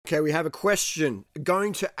Okay, we have a question.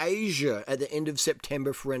 Going to Asia at the end of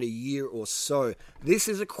September for around a year or so. This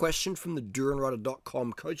is a question from the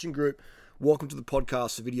DuranRider.com coaching group. Welcome to the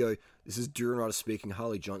podcast video. This is Duran Rider speaking,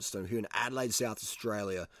 Harley Johnstone, here in Adelaide, South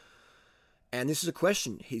Australia. And this is a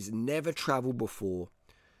question. He's never travelled before.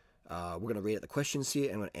 We're going to read out the questions here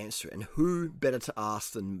and I'm going to answer it. And who better to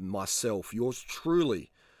ask than myself, yours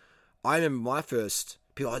truly. I remember my first...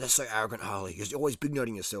 People are like, that's so arrogant, Harley. You're always big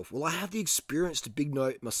noting yourself. Well, I have the experience to big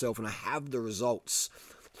note myself and I have the results.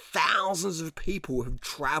 Thousands of people have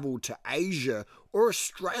travelled to Asia or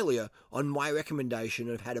Australia on my recommendation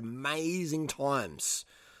and have had amazing times.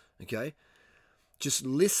 Okay? Just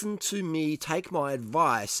listen to me, take my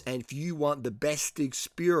advice, and if you want the best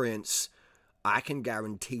experience, I can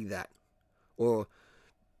guarantee that. Or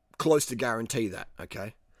close to guarantee that,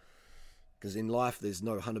 okay? Because in life, there's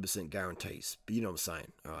no 100% guarantees. But you know what I'm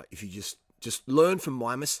saying. All right? If you just learn from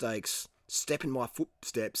my mistakes, step in my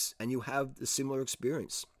footsteps, and you'll have a similar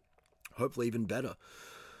experience. Hopefully even better.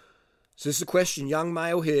 So this is a question. Young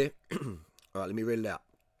male here. All right, let me read it out.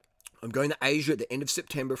 I'm going to Asia at the end of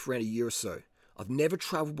September for around a year or so. I've never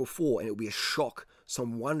travelled before, and it'll be a shock. So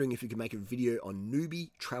I'm wondering if you can make a video on newbie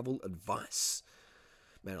travel advice.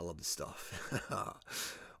 Man, I love this stuff.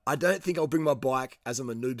 I don't think I'll bring my bike as I'm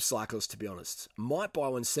a noob cyclist, to be honest. Might buy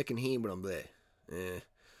one second hand when I'm there.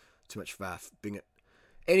 Too much faff. Bing it.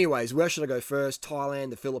 Anyways, where should I go first? Thailand,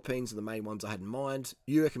 the Philippines are the main ones I had in mind.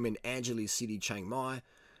 You recommend Angeles City, Chiang Mai.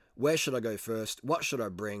 Where should I go first? What should I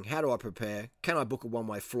bring? How do I prepare? Can I book a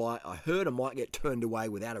one-way flight? I heard I might get turned away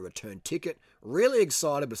without a return ticket. Really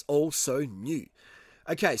excited, but it's all so new.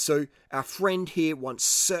 Okay, so our friend here wants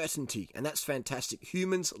certainty, and that's fantastic.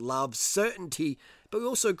 Humans love certainty, but we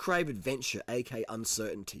also crave adventure, aka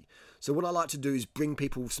uncertainty. So what I like to do is bring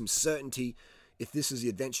people some certainty. If this is the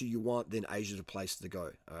adventure you want, then Asia's a place to go.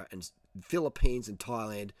 All right? And Philippines and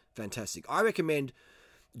Thailand, fantastic. I recommend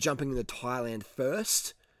jumping into Thailand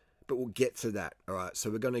first, but we'll get to that. All right, so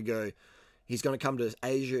we're going to go. He's going to come to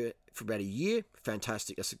Asia for about a year.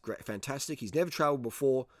 Fantastic. That's fantastic. He's never traveled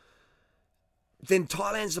before. Then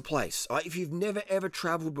Thailand's the place. Right? If you've never ever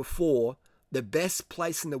traveled before, the best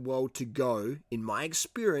place in the world to go, in my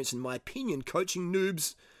experience, in my opinion, coaching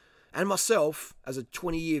noobs and myself as a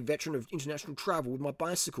 20-year veteran of international travel with my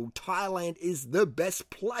bicycle, Thailand is the best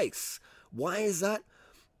place. Why is that?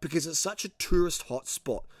 Because it's such a tourist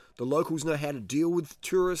hotspot. The locals know how to deal with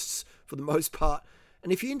tourists for the most part.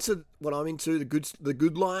 And if you're into what I'm into, the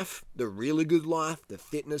good life, the really good life, the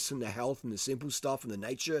fitness and the health and the simple stuff and the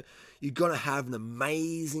nature, you're going to have an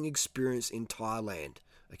amazing experience in Thailand.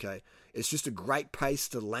 Okay? It's just a great place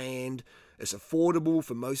to land. It's affordable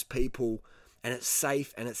for most people. And it's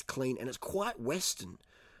safe and it's clean and it's quite Western.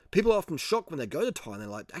 People are often shocked when they go to Thailand.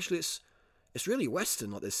 Like, actually, it's really Western.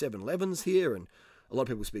 Like, there's 7-Elevens here and a lot of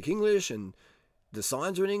people speak English and the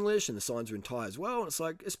signs are in English and the signs are in Thai as well. And it's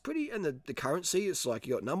like, it's pretty, and the currency, it's like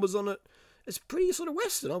you got numbers on it. It's pretty sort of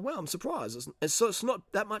Western. Oh, wow, I'm surprised. It's not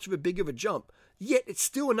that much of a big of a jump. Yet it's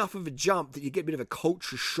still enough of a jump that you get a bit of a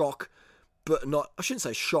culture shock, but not, I shouldn't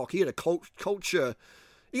say shock. You get a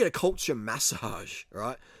culture massage,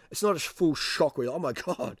 right? It's not a full shock where you're, oh my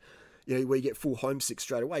God, you know, where you get full homesick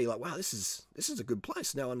straight away. You're like, wow, this is a good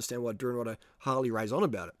place. Now I understand why Duran Rider Harley rays on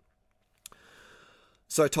about it.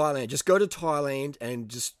 So Thailand, just go to Thailand and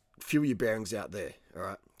just feel your bearings out there. All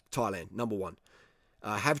right, Thailand, number one.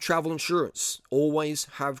 Have travel insurance. Always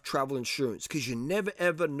have travel insurance because you never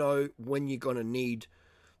ever know when you're going to need,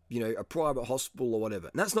 you know, a private hospital or whatever.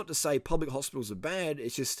 And that's not to say public hospitals are bad.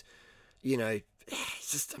 It's just, you know,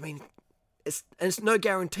 it's no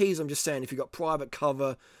guarantees. I'm just saying if you've got private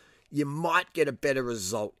cover, you might get a better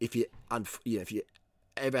result if you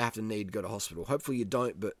ever have to need to go to hospital. Hopefully you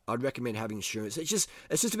don't, but I'd recommend having insurance. It's just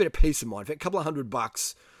a bit of peace of mind. For a couple of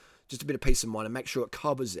 $100, just a bit of peace of mind, and make sure it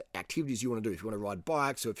covers activities you want to do. If you want to ride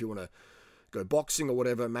bikes or if you want to go boxing or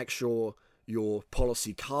whatever, make sure your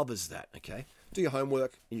policy covers that, okay? Do your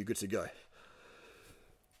homework and you're good to go.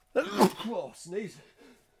 Oh, sneeze.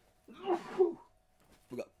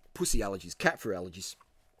 We've got pussy allergies, cat fur allergies.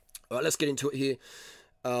 All right, let's get into it here.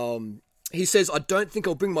 He says, I don't think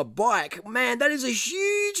I'll bring my bike. Man, that is a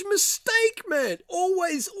huge mistake, man.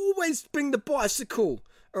 Always bring the bicycle.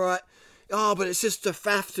 All right. Oh, but it's just a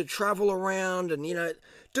faff to travel around and, you know,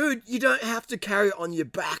 dude, you don't have to carry it on your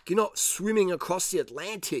back. You're not swimming across the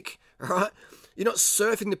Atlantic, all right? You're not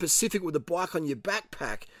surfing the Pacific with a bike on your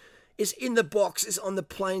backpack. It's in the box. It's on the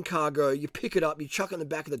plane cargo. You pick it up. You chuck it in the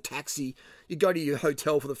back of the taxi. You go to your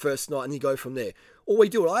hotel for the first night and you go from there. All we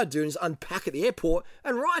do, what I do, is unpack at the airport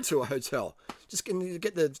and ride to a hotel. Just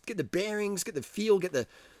get the bearings, get the feel, get the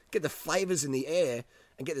flavors in the air,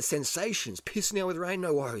 and get the sensations. Pissing out with rain,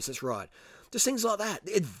 no worries, that's right. Just things like that.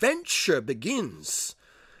 The adventure begins.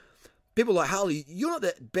 People like Harley, you're not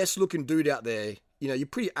the best looking dude out there. You know, you're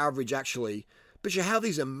pretty average actually, but you have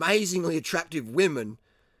these amazingly attractive women.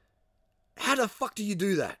 How the fuck do you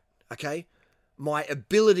do that? Okay? My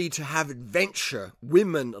ability to have adventure.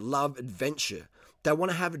 Women love adventure. They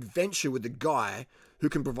want to have adventure with the guy who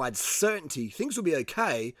can provide certainty. Things will be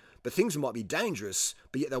okay, but things might be dangerous,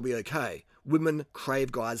 but yet they'll be okay. Women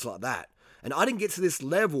crave guys like that. And I didn't get to this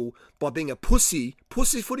level by being a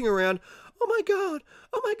pussyfooting around. Oh my God,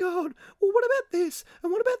 well what about this,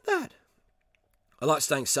 and what about that? I like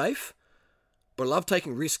staying safe, but I love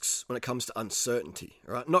taking risks when it comes to uncertainty,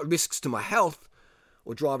 right? Not risks to my health,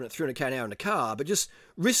 or driving at 300k an hour in a car, but just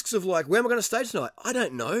risks of like, where am I going to stay tonight? I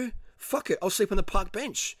don't know. Fuck it, I'll sleep on the park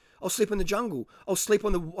bench. I'll sleep in the jungle. I'll sleep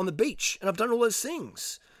on the beach. And I've done all those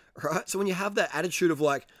things, right? So when you have that attitude of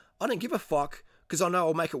like, I don't give a fuck because I know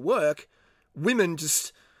I'll make it work, women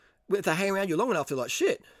just, if they hang around you long enough, they're like,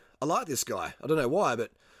 shit, I like this guy. I don't know why,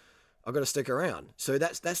 but I've got to stick around. So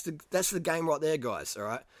that's the game right there, guys, all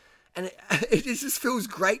right? And it just feels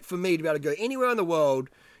great for me to be able to go anywhere in the world,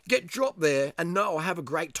 get dropped there, and know I'll have a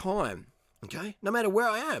great time, okay? No matter where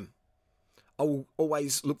I am. I will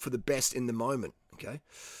always look for the best in the moment, okay?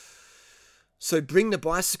 So bring the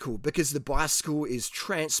bicycle, because the bicycle is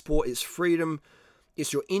transport, it's freedom,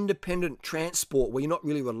 it's your independent transport where you're not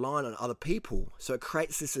really relying on other people. So it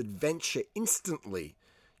creates this adventure instantly.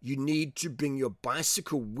 You need to bring your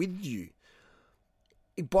bicycle with you.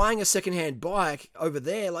 Buying a secondhand bike over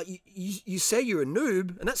there, like you say you're a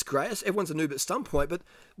noob, and that's great. Everyone's a noob at some point, but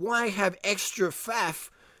why have extra faff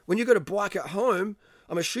when you've got a bike at home?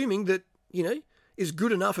 I'm assuming that, you know, is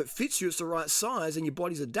good enough, it fits you, it's the right size, and your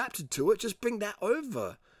body's adapted to it. Just bring that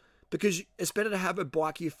over, because it's better to have a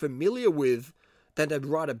bike you're familiar with than to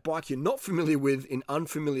ride a bike you're not familiar with in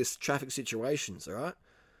unfamiliar traffic situations. All right,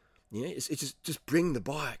 yeah, it's just bring the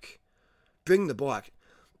bike,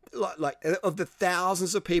 Like of the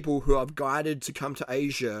thousands of people who I've guided to come to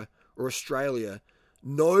Asia or Australia,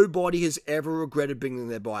 nobody has ever regretted bringing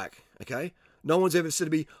their bike. Okay, no one's ever said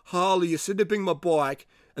to me, Harley, you said to bring my bike,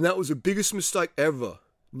 and that was the biggest mistake ever.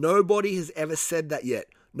 Nobody has ever said that yet.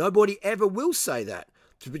 Nobody ever will say that.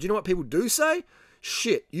 But you know what people do say?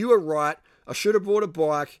 Shit, you were right. I should have bought a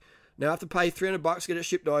bike. Now I have to pay $300 to get it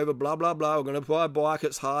shipped over. Blah, blah, blah. We're going to buy a bike.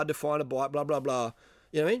 It's hard to find a bike. Blah, blah, blah.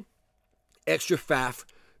 You know what I mean? Extra faff.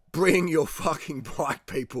 Bring your fucking bike,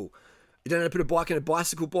 people. You don't have to put a bike in a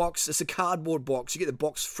bicycle box. It's a cardboard box. You get the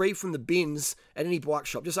box free from the bins at any bike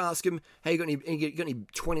shop. Just ask them, hey, you got any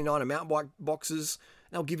 29 mountain bike boxes?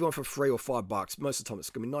 And they'll give you one for free or $5. Most of the time, it's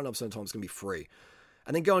going to be 99% of the time, it's going to be free.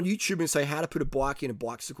 And then go on YouTube and say how to put a bike in a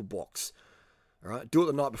bicycle box. All right, do it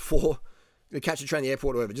the night before. You catch a train at the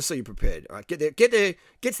airport or whatever, just so you're prepared. All right, get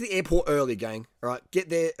to the airport early, gang. All right, get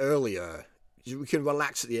there earlier. We can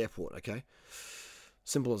relax at the airport, okay?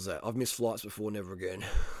 Simple as that. I've missed flights before, never again.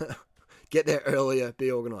 Get there earlier,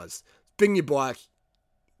 be organised. Bring your bike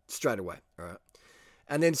straight away, all right?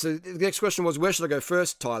 And then, so the next question was, where should I go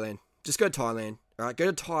first? Thailand. Just go to Thailand, all right?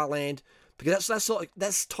 Go to Thailand, because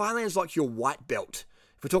that's Thailand's like your white belt.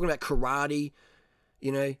 If we're talking about karate,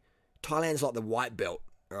 you know, Thailand's like the white belt,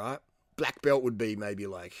 all right? Black belt would be maybe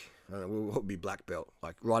like, I don't know, what would be black belt?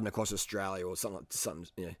 Like riding across Australia or something,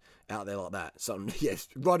 you know, out there like that. Something, yes,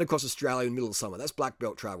 riding across Australia in the middle of summer. That's black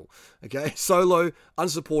belt travel, okay? Solo,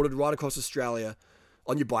 unsupported, ride across Australia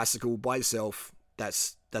on your bicycle by yourself.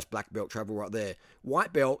 That's black belt travel right there.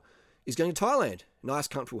 White belt is going to Thailand. Nice,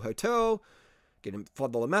 comfortable hotel, getting a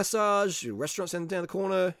 $5 massage, your restaurant's down the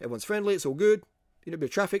corner, everyone's friendly, it's all good. You know, a bit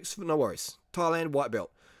of traffic, no worries. Thailand, white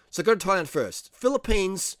belt. So go to Thailand first.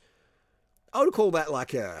 Philippines, I would call that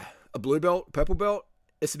like a blue belt, purple belt.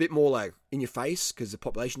 It's a bit more like in your face because the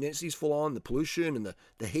population density is full on, the pollution and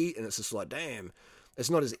the heat, and it's just like, damn,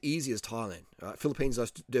 it's not as easy as Thailand. Right? Philippines, I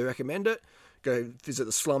do recommend it. Go visit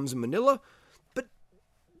the slums in Manila, but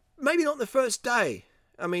maybe not the first day.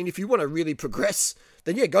 I mean, if you want to really progress,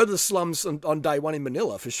 then yeah, go to the slums on day one in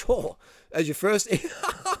Manila for sure. As your first,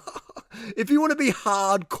 if you want to be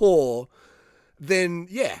hardcore, then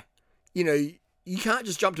yeah, you know, you can't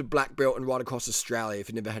just jump to black belt and ride across Australia if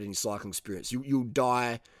you've never had any cycling experience. You'll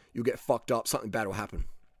die, you'll get fucked up, something bad will happen.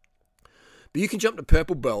 But you can jump to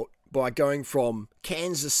purple belt by going from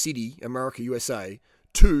Kansas City, America, USA,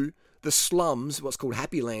 to the slums, what's called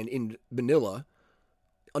Happy Land in Manila,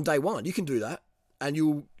 on day one. You can do that, and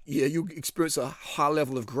you'll experience a high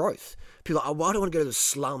level of growth. People are like, oh, why do I want to go to the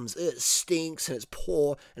slums? It stinks, and it's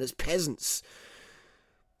poor, and it's peasants.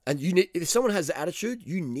 And if someone has the attitude,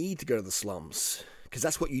 you need to go to the slums, because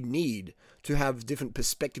that's what you need to have different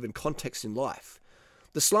perspective and context in life.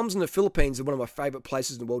 The slums in the Philippines are one of my favorite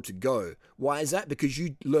places in the world to go. Why is that? Because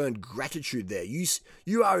you learn gratitude there.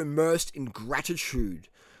 You are immersed in gratitude.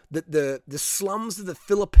 The slums of the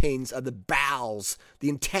Philippines are the bowels, the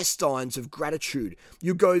intestines of gratitude.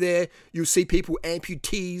 You go there, you'll see people,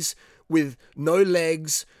 amputees with no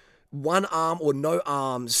legs, one arm or no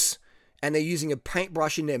arms, and they're using a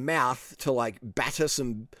paintbrush in their mouth to like batter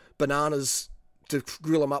some bananas to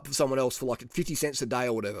grill them up for someone else for like 50 cents a day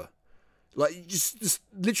or whatever. Like just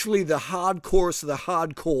literally the hardcorest of the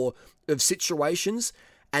hardcore of situations,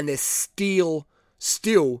 and they're still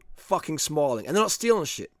fucking smiling, and they're not stealing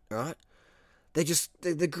shit, right?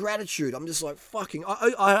 The gratitude. I'm just like fucking.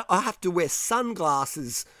 I have to wear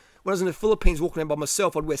sunglasses when I was in the Philippines walking around by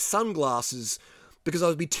myself. I'd wear sunglasses because I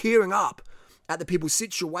would be tearing up at the people's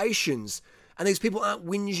situations, and these people aren't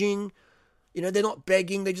whinging. You know, they're not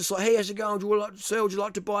begging. They're just like, hey, how's it going? Would you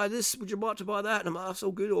like to buy this? Would you like to buy that? And I'm like, that's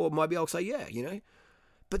all good. Or maybe I'll say, yeah, you know.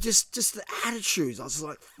 But just the attitudes. I was just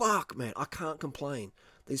like, fuck, man, I can't complain.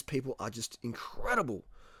 These people are just incredible.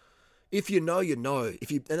 If you know, you know.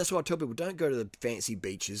 And that's why I tell people, don't go to the fancy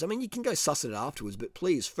beaches. I mean, you can go suss it afterwards, but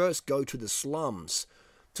please, first go to the slums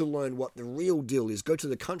to learn what the real deal is. Go to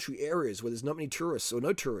the country areas where there's not many tourists or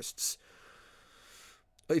no tourists.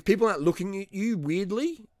 If people aren't looking at you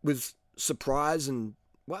weirdly with surprise and,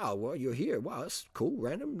 wow, well, you're here. Wow, that's cool,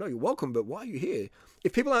 random. No, you're welcome, but why are you here?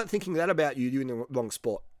 If people aren't thinking that about you, you're in the wrong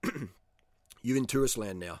spot. You're in tourist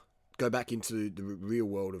land now. Go back into the real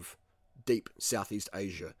world of deep Southeast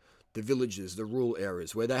Asia. The villages, the rural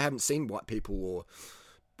areas where they haven't seen white people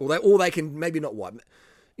or they can, maybe not white.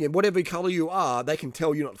 You know, whatever colour you are, they can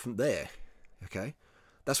tell you're not from there. Okay?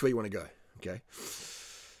 That's where you want to go. Okay?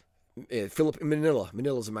 Yeah,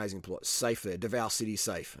 Manila's an amazing place. Safe there. Davao City,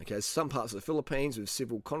 safe. Okay, there's some parts of the Philippines with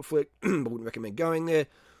civil conflict. I wouldn't recommend going there.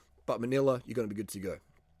 But Manila, you're going to be good to go.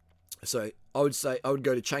 So I would say I would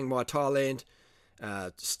go to Chiang Mai, Thailand.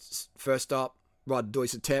 First up, ride Doi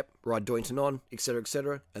Satep, ride Doi Tanon,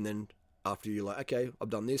 etc. And then after you're like, okay, I've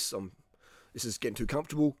done this. This is getting too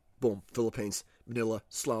comfortable. Boom, Philippines, Manila,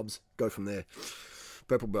 slums. Go from there.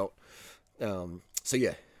 Purple belt. So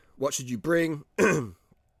yeah, what should you bring?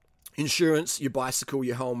 Insurance, your bicycle,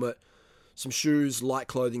 your helmet, some shoes, light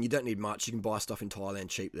clothing. You don't need much. You can buy stuff in Thailand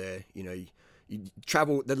cheap there. You know, you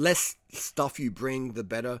travel, the less stuff you bring, the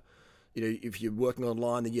better. You know, if you're working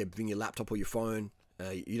online, then yeah, bring your laptop or your phone.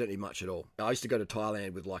 You don't need much at all. I used to go to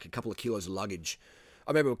Thailand with like a couple of kilos of luggage.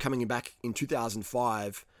 I remember coming back in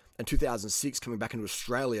 2005 and 2006, coming back into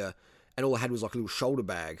Australia, and all I had was like a little shoulder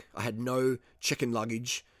bag. I had no check-in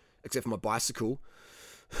luggage except for my bicycle.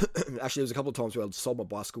 Actually, there was a couple of times where I sold my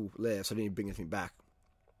bicycle there, so I didn't even bring anything back.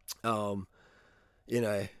 You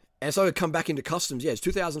know, and so I would come back into customs. Yeah, it's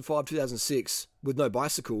 2005, 2006 with no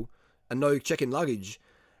bicycle and no check-in luggage,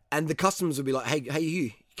 and the customs would be like, "Hey,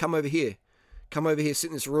 you, come over here, sit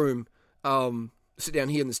in this room, sit down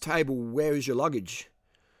here on this table. Where is your luggage?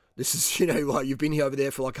 This is, you know, like you've been here over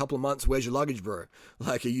there for like a couple of months. Where's your luggage, bro?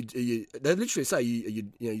 Like, are you they literally say,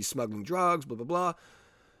 you're smuggling drugs, blah blah blah."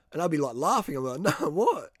 And I'd be like laughing. I'm like, no,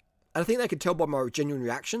 what? And I think they could tell by my genuine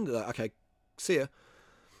reaction that, okay, see ya.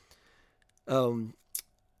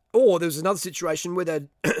 Or there was another situation where they'd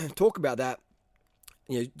talk about that,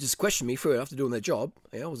 you know, just question me for after doing their job.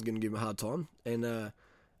 Yeah, I wasn't going to give them a hard time. And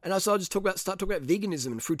so I just start talking about veganism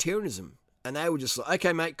and fruitarianism. And they were just like,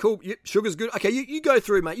 okay, mate, cool. Yep, sugar's good. Okay, you go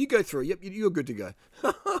through, mate. You go through. Yep, you're good to go.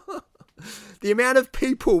 The amount of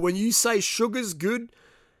people, when you say sugar's good,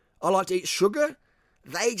 I like to eat sugar,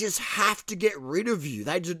 they just have to get rid of you.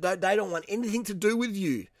 They don't want anything to do with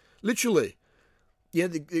you. Literally. You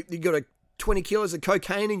know, you got 20 kilos of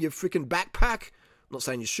cocaine in your freaking backpack. I'm not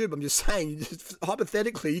saying you should, but I'm just saying,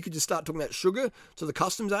 hypothetically, you could just start talking about sugar to the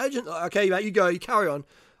customs agent. Okay, mate, you go, you carry on.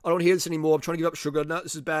 I don't want to hear this anymore. I'm trying to give up sugar. No,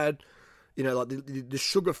 this is bad. You know, like the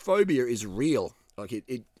sugar phobia is real. Like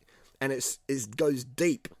it goes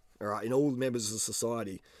deep, all right, in all members of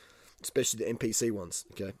society, especially the NPC ones,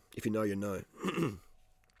 okay? If you know, you know.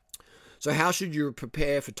 So how should you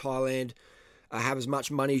prepare for Thailand? Have as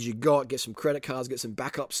much money as you got. Get some credit cards. Get some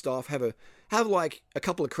backup stuff. Have like a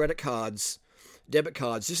couple of credit cards, debit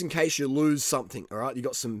cards, just in case you lose something. All right, you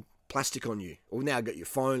got some plastic on you, or now got your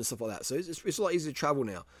phone and stuff like that. So it's a lot easier to travel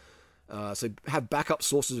now. So have backup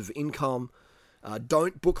sources of income.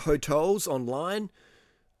 Don't book hotels online,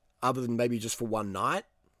 other than maybe just for one night.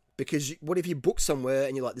 Because what if you book somewhere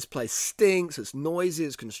and you're like, this place stinks, it's noisy,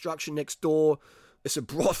 there's construction next door, it's a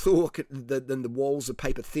brothel, then the walls are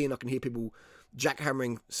paper thin, I can hear people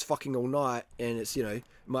jackhammering, fucking all night, and it's, you know,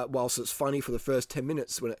 whilst it's funny for the first 10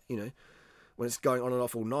 minutes when it's going on and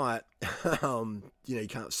off all night, you know, you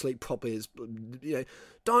can't sleep properly, you know,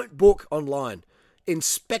 don't book online.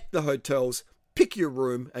 inspect the hotels, pick your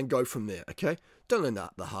room, and go from there, okay? Don't learn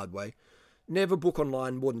that the hard way. Never book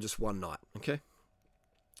online more than just one night, okay?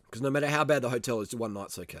 Because no matter how bad the hotel is, one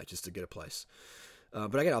night's okay, just to get a place.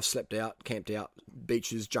 But again, I've slept out, camped out,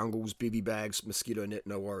 beaches, jungles, bivy bags, mosquito net,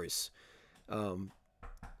 no worries.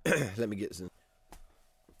 Let me get this in.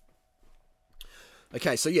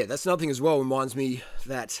 Okay, so yeah, that's another thing as well. Reminds me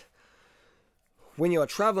that when you are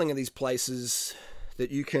traveling in these places,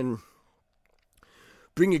 that you can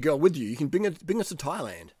bring your girl with you. You can bring her to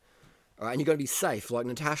Thailand, all right, and you've got to be safe. Like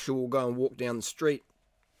Natasha will go and walk down the street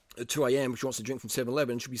at 2 a.m. if she wants to drink from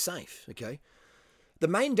 7-Eleven, and she'll be safe, okay? The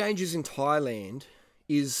main dangers in Thailand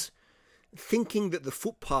is thinking that the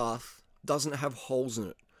footpath doesn't have holes in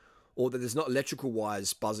it, or that there's not electrical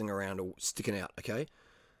wires buzzing around or sticking out, okay?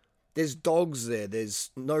 There's dogs there.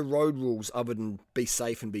 There's no road rules other than be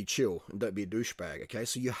safe and be chill and don't be a douchebag, okay?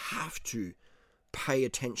 So you have to pay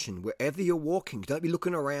attention wherever you're walking. Don't be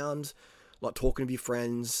looking around like talking to your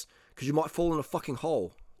friends, because you might fall in a fucking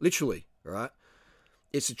hole, literally, all right?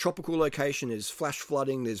 It's a tropical location. There's flash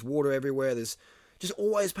flooding. There's water everywhere. There's just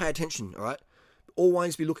always pay attention, all right?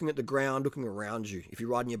 Always be looking at the ground, looking around you. If you're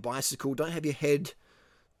riding your bicycle, don't have your head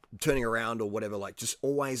turning around or whatever. Like, just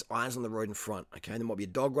always eyes on the road in front, okay? There might be a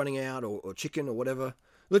dog running out or chicken or whatever.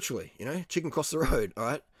 Literally, chicken cross the road, all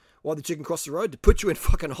right? Why the chicken cross the road? To put you in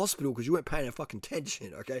fucking hospital because you weren't paying fucking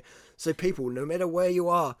attention, okay? So people, no matter where you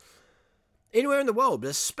are, anywhere in the world, but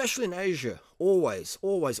especially in Asia, always,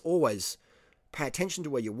 always, always pay attention to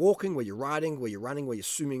where you're walking, where you're riding, where you're running, where you're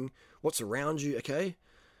swimming, what's around you, okay?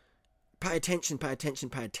 Pay attention, pay attention,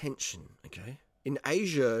 pay attention, okay? In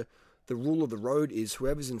Asia, the rule of the road is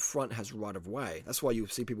whoever's in front has right of way. That's why you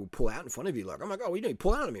see people pull out in front of you like, oh my God, what are you doing?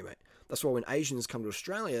 Pull out of me, mate. That's why when Asians come to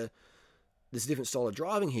Australia, there's a different style of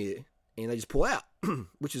driving here, and they just pull out,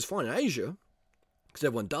 which is fine in Asia, because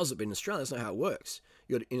everyone does it, but in Australia, that's not how it works.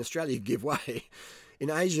 In Australia, you give way. In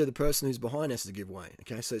Asia, the person who's behind has to give way,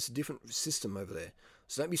 okay? So it's a different system over there.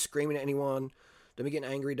 So don't be screaming at anyone. Don't be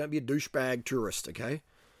getting angry. Don't be a douchebag tourist, okay?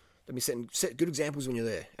 Don't be set good examples when you're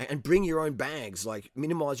there. And bring your own bags. Like,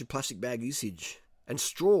 minimize your plastic bag usage. And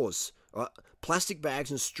straws. Right? Plastic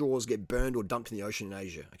bags and straws get burned or dumped in the ocean in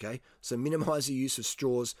Asia, okay? So minimize the use of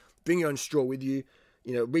straws. Bring your own straw with you.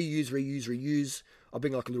 Reuse, reuse, reuse. I'll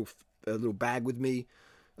bring like a little bag with me.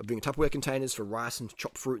 I'll bring Tupperware containers for rice and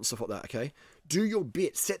chopped fruit and stuff like that, okay? Do your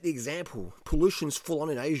bit. Set the example. Pollution's full on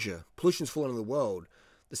in Asia. Pollution's full on in the world.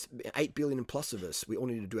 There's 8 billion and plus of us. We all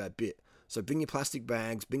need to do our bit. So bring your plastic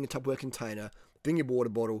bags, bring your Tupperware container, bring your water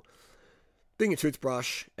bottle, bring your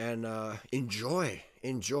toothbrush, and enjoy.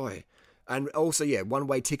 And also, yeah,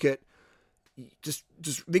 one-way ticket. Just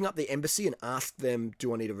ring up the embassy and ask them,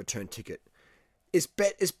 do I need a return ticket? It's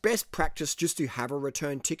best practice just to have a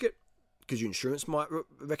return ticket, because your insurance might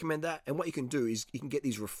recommend that. And what you can do is you can get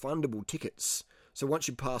these refundable tickets. So once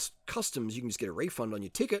you pass customs, you can just get a refund on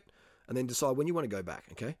your ticket and then decide when you want to go back,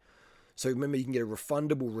 okay? So remember, you can get a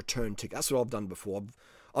refundable return ticket. That's what I've done before.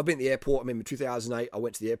 I've been at the airport. I remember 2008, I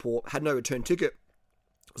went to the airport, had no return ticket.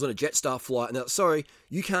 I was on a Jetstar flight, and they're like, sorry,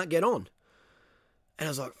 you can't get on. And I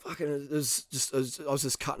was like, fucking, I was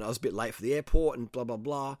just cutting. I was a bit late for the airport and blah, blah,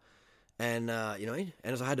 blah. And, and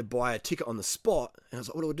as I had to buy a ticket on the spot, and I was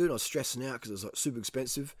like, what do I do? And I was stressing out because it was like super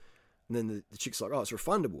expensive. And then the chick's like, oh, it's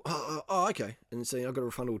refundable. Oh, okay. And so I got a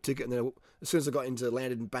refundable ticket. And then as soon as I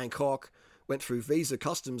landed in Bangkok, went through Visa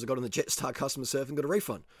Customs, I got on the Jetstar customer service and got a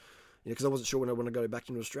refund. Because I wasn't sure when I want to go back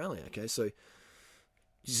into Australia. Okay, so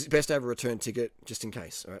it's best to have a return ticket just in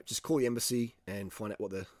case. All right, just call the embassy and find out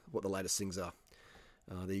what the latest things are.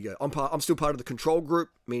 There you go. I'm still part of the control group,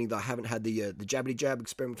 meaning that I haven't had the jabbity jab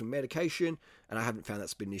experimental medication, and I haven't found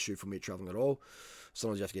that's been an issue for me traveling at all.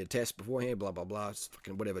 Sometimes you have to get a test beforehand, blah blah blah. It's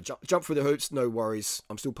fucking whatever. Jump through the hoops, no worries.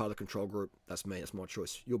 I'm still part of the control group. That's me. That's my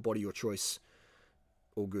choice. Your body, your choice.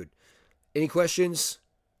 All good. Any questions?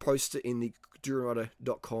 Post it in the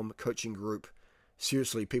DuranRider.com coaching group.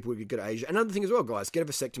 Seriously, people who go to Asia. Another thing as well, guys, get a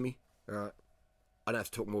vasectomy. All right. I don't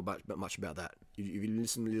have to talk much about that. If you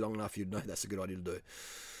listen to me long enough, you'd know that's a good idea to do.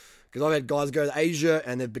 Because I've had guys go to Asia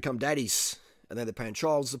and they've become daddies, and then they're paying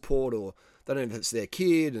child support, or they don't know if it's their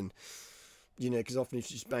kid, and because often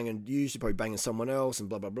if you're just banging you, you're probably banging someone else, and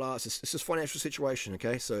blah blah blah. It's just a financial situation,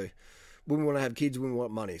 okay? So women want to have kids, women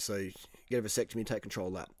want money, so get a vasectomy, take control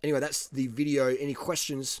of that. Anyway, that's the video. Any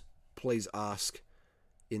questions, please ask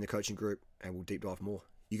in the coaching group, and we'll deep dive more.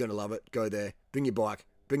 You're going to love it. Go there. Bring your bike.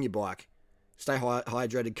 Stay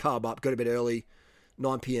hydrated, carb up, go to bed early,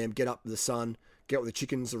 9 p.m., get up with the sun, get up with the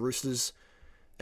chickens, the roosters,